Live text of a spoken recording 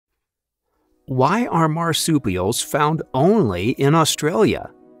Why are marsupials found only in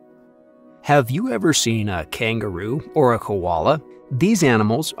Australia? Have you ever seen a kangaroo or a koala? These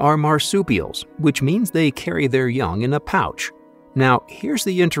animals are marsupials, which means they carry their young in a pouch. Now, here's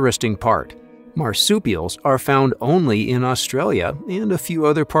the interesting part. Marsupials are found only in Australia and a few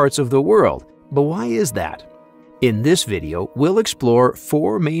other parts of the world. But why is that? In this video, we'll explore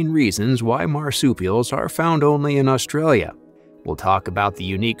 4 main reasons why marsupials are found only in Australia. We'll talk about the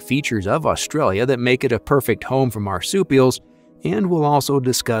unique features of Australia that make it a perfect home for marsupials, and we'll also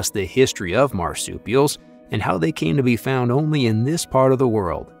discuss the history of marsupials and how they came to be found only in this part of the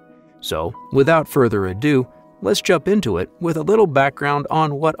world. So, without further ado, let's jump into it with a little background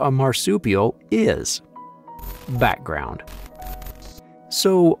on what a marsupial is. Background.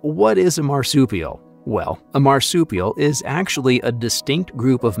 So, what is a marsupial? Well, a marsupial is actually a distinct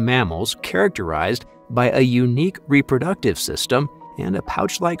group of mammals characterized by a unique reproductive system and a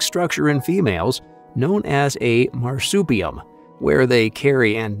pouch-like structure in females known as a marsupium, where they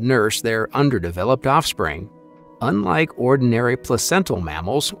carry and nurse their underdeveloped offspring. Unlike ordinary placental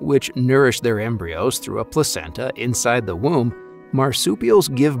mammals, which nourish their embryos through a placenta inside the womb, marsupials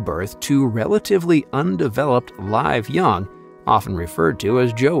give birth to relatively undeveloped live young, often referred to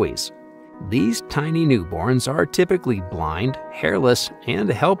as joeys. These tiny newborns are typically blind, hairless, and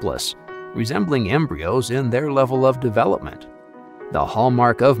helpless, resembling embryos in their level of development. The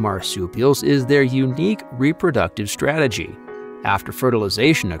hallmark of marsupials is their unique reproductive strategy. After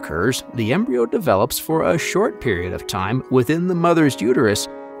fertilization occurs, the embryo develops for a short period of time within the mother's uterus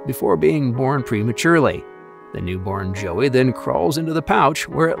before being born prematurely. The newborn joey then crawls into the pouch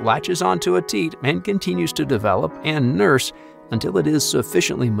where it latches onto a teat and continues to develop and nurse until it is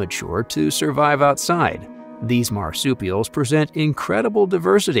sufficiently mature to survive outside. These marsupials present incredible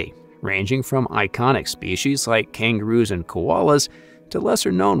diversity, ranging from iconic species like kangaroos and koalas to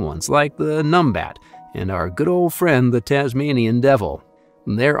lesser-known ones like the numbat and our good old friend the Tasmanian devil.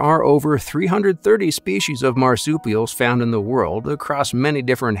 There are over 330 species of marsupials found in the world across many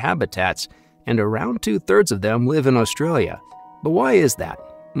different habitats, and around 2/3 of them live in Australia. But why is that?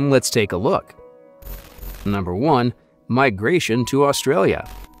 Let's take a look. Number 1. Migration to Australia.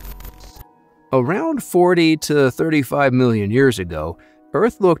 Around 40 to 35 million years ago,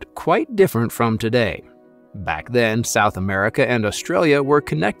 Earth looked quite different from today. Back then, South America and Australia were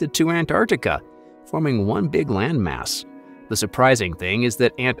connected to Antarctica, forming one big landmass. The surprising thing is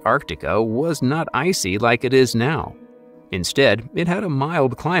that Antarctica was not icy like it is now. Instead, it had a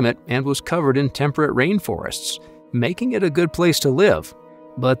mild climate and was covered in temperate rainforests, making it a good place to live.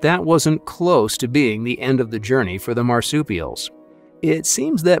 But that wasn't close to being the end of the journey for the marsupials. It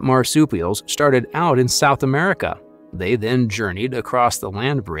seems that marsupials started out in South America. They then journeyed across the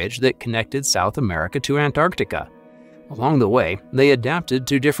land bridge that connected South America to Antarctica. Along the way, they adapted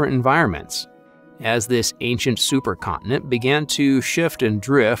to different environments. As this ancient supercontinent began to shift and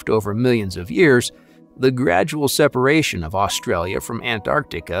drift over millions of years, the gradual separation of Australia from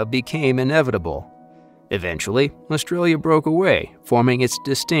Antarctica became inevitable. Eventually, Australia broke away, forming its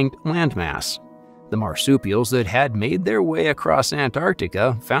distinct landmass. The marsupials that had made their way across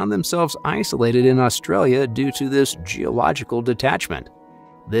Antarctica found themselves isolated in Australia due to this geological detachment.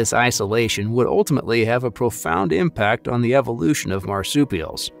 This isolation would ultimately have a profound impact on the evolution of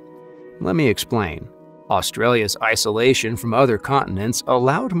marsupials. Let me explain. Australia's isolation from other continents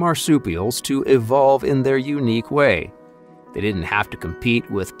allowed marsupials to evolve in their unique way. They didn't have to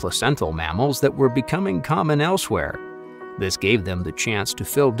compete with placental mammals that were becoming common elsewhere. This gave them the chance to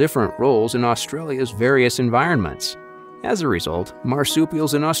fill different roles in Australia's various environments. As a result,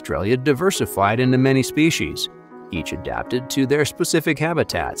 marsupials in Australia diversified into many species, each adapted to their specific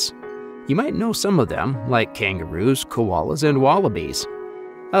habitats. You might know some of them, like kangaroos, koalas, and wallabies.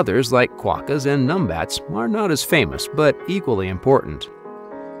 Others, like quokkas and numbats, are not as famous, but equally important.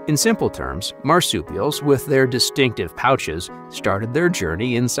 In simple terms, marsupials, with their distinctive pouches, started their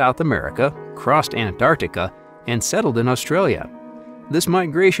journey in South America, crossed Antarctica, and settled in Australia. This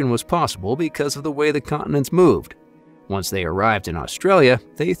migration was possible because of the way the continents moved. Once they arrived in Australia,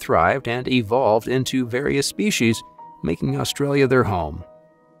 they thrived and evolved into various species, making Australia their home.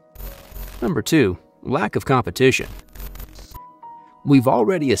 Number 2. Lack of competition. We've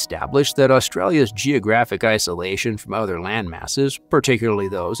already established that Australia's geographic isolation from other landmasses, particularly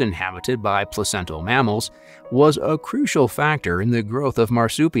those inhabited by placental mammals, was a crucial factor in the growth of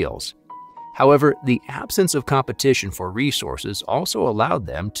marsupials. However, the absence of competition for resources also allowed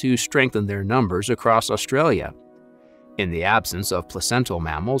them to strengthen their numbers across Australia. In the absence of placental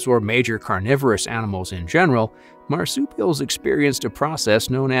mammals or major carnivorous animals in general, marsupials experienced a process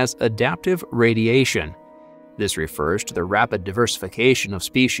known as adaptive radiation. This refers to the rapid diversification of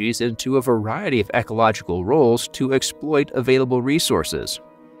species into a variety of ecological roles to exploit available resources.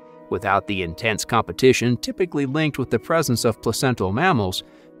 Without the intense competition typically linked with the presence of placental mammals,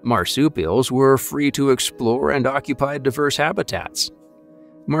 marsupials were free to explore and occupy diverse habitats.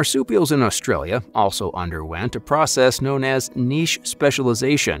 Marsupials in Australia also underwent a process known as niche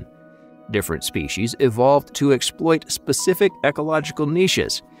specialization. Different species evolved to exploit specific ecological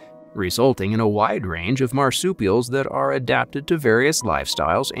niches, resulting in a wide range of marsupials that are adapted to various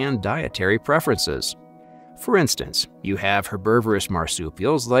lifestyles and dietary preferences. For instance, you have herbivorous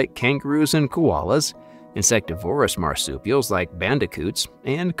marsupials like kangaroos and koalas, insectivorous marsupials like bandicoots,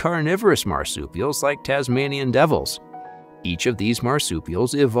 and carnivorous marsupials like Tasmanian devils. Each of these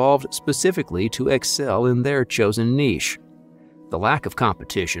marsupials evolved specifically to excel in their chosen niche. The lack of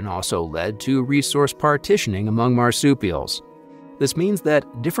competition also led to resource partitioning among marsupials. This means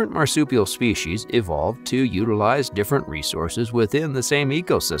that different marsupial species evolved to utilize different resources within the same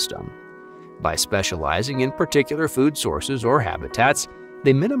ecosystem. By specializing in particular food sources or habitats,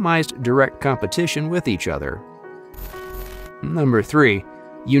 they minimized direct competition with each other. Number 3.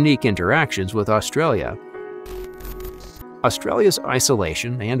 Unique interactions with Australia. Australia's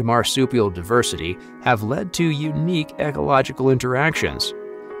isolation and marsupial diversity have led to unique ecological interactions.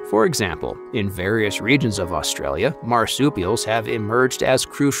 For example, in various regions of Australia, marsupials have emerged as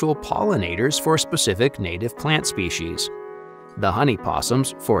crucial pollinators for specific native plant species. The honey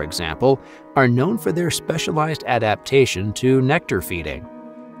possums, for example, are known for their specialized adaptation to nectar feeding.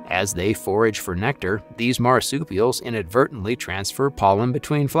 As they forage for nectar, these marsupials inadvertently transfer pollen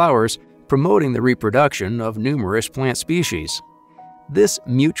between flowers, promoting the reproduction of numerous plant species. This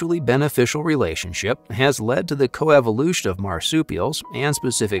mutually beneficial relationship has led to the coevolution of marsupials and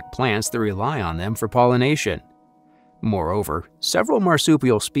specific plants that rely on them for pollination. Moreover, several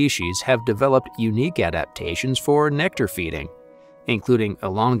marsupial species have developed unique adaptations for nectar feeding, including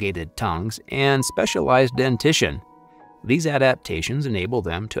elongated tongues and specialized dentition. These adaptations enable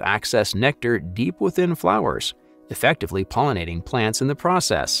them to access nectar deep within flowers, effectively pollinating plants in the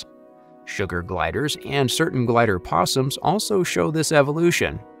process. Sugar gliders and certain glider possums also show this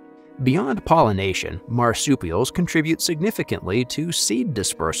evolution. Beyond pollination, marsupials contribute significantly to seed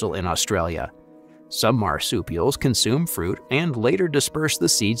dispersal in Australia. Some marsupials consume fruit and later disperse the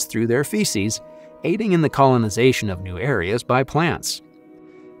seeds through their feces, aiding in the colonization of new areas by plants.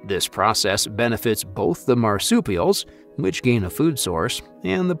 This process benefits both the marsupials, which gain a food source,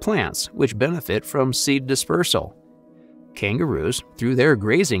 and the plants, which benefit from seed dispersal. Kangaroos, through their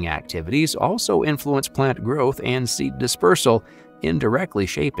grazing activities, also influence plant growth and seed dispersal, indirectly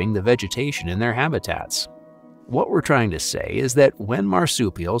shaping the vegetation in their habitats. What we're trying to say is that when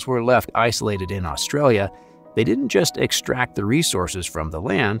marsupials were left isolated in Australia, they didn't just extract the resources from the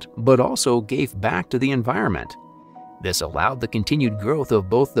land, but also gave back to the environment. This allowed the continued growth of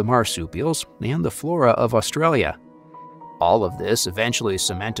both the marsupials and the flora of Australia. All of this eventually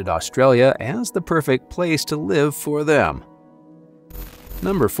cemented Australia as the perfect place to live for them.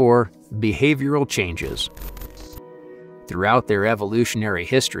 Number 4. Behavioral changes. Throughout their evolutionary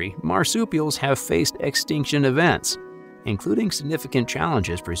history, marsupials have faced extinction events, including significant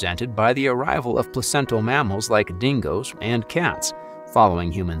challenges presented by the arrival of placental mammals like dingoes and cats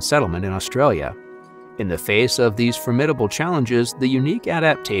following human settlement in Australia. In the face of these formidable challenges, the unique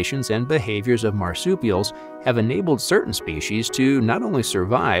adaptations and behaviors of marsupials have enabled certain species to not only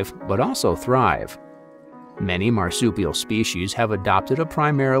survive, but also thrive. Many marsupial species have adopted a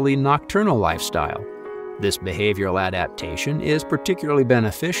primarily nocturnal lifestyle. This behavioral adaptation is particularly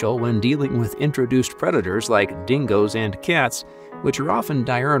beneficial when dealing with introduced predators like dingoes and cats, which are often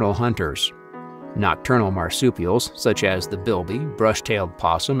diurnal hunters. Nocturnal marsupials, such as the bilby, brush-tailed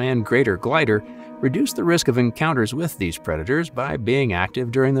possum, and greater glider, reduce the risk of encounters with these predators by being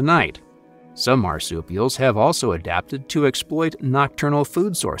active during the night. Some marsupials have also adapted to exploit nocturnal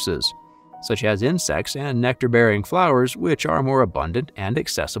food sources, such as insects and nectar-bearing flowers, which are more abundant and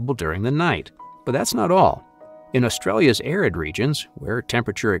accessible during the night. But that's not all. In Australia's arid regions, where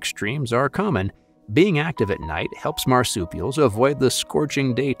temperature extremes are common, being active at night helps marsupials avoid the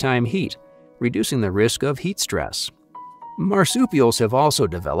scorching daytime heat, reducing the risk of heat stress. Marsupials have also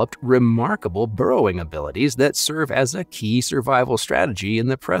developed remarkable burrowing abilities that serve as a key survival strategy in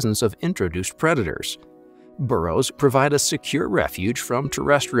the presence of introduced predators. Burrows provide a secure refuge from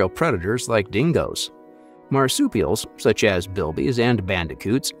terrestrial predators like dingoes. Marsupials, such as bilbies and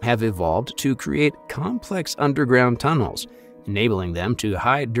bandicoots, have evolved to create complex underground tunnels, enabling them to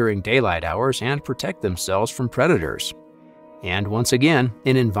hide during daylight hours and protect themselves from predators. And once again,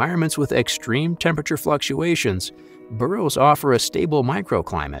 in environments with extreme temperature fluctuations, burrows offer a stable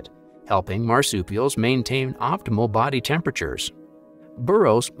microclimate, helping marsupials maintain optimal body temperatures.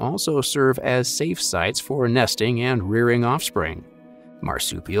 Burrows also serve as safe sites for nesting and rearing offspring.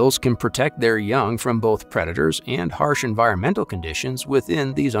 Marsupials can protect their young from both predators and harsh environmental conditions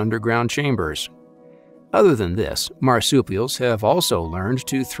within these underground chambers. Other than this, marsupials have also learned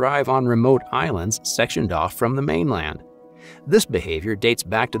to thrive on remote islands sectioned off from the mainland. This behavior dates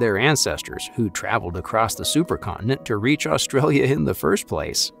back to their ancestors who traveled across the supercontinent to reach Australia in the first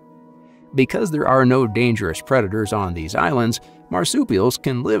place. Because there are no dangerous predators on these islands, marsupials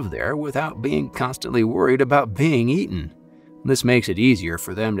can live there without being constantly worried about being eaten. This makes it easier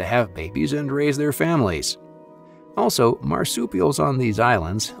for them to have babies and raise their families. Also, marsupials on these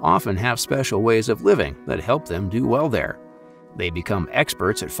islands often have special ways of living that help them do well there. They become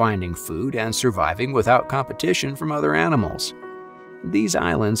experts at finding food and surviving without competition from other animals. These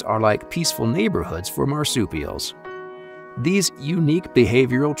islands are like peaceful neighborhoods for marsupials. These unique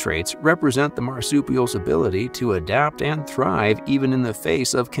behavioral traits represent the marsupial's ability to adapt and thrive even in the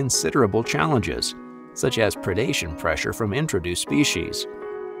face of considerable challenges, such as predation pressure from introduced species.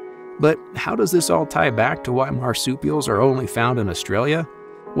 But how does this all tie back to why marsupials are only found in Australia?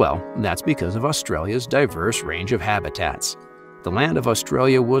 Well, that's because of Australia's diverse range of habitats. The land of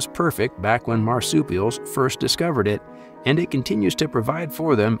Australia was perfect back when marsupials first discovered it, and it continues to provide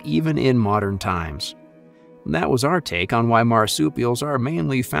for them even in modern times. That was our take on why marsupials are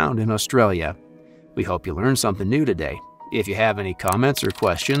mainly found in Australia. We hope you learned something new today. If you have any comments or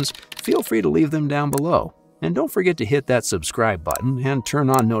questions, feel free to leave them down below. And don't forget to hit that subscribe button and turn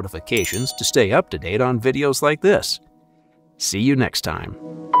on notifications to stay up to date on videos like this. See you next time.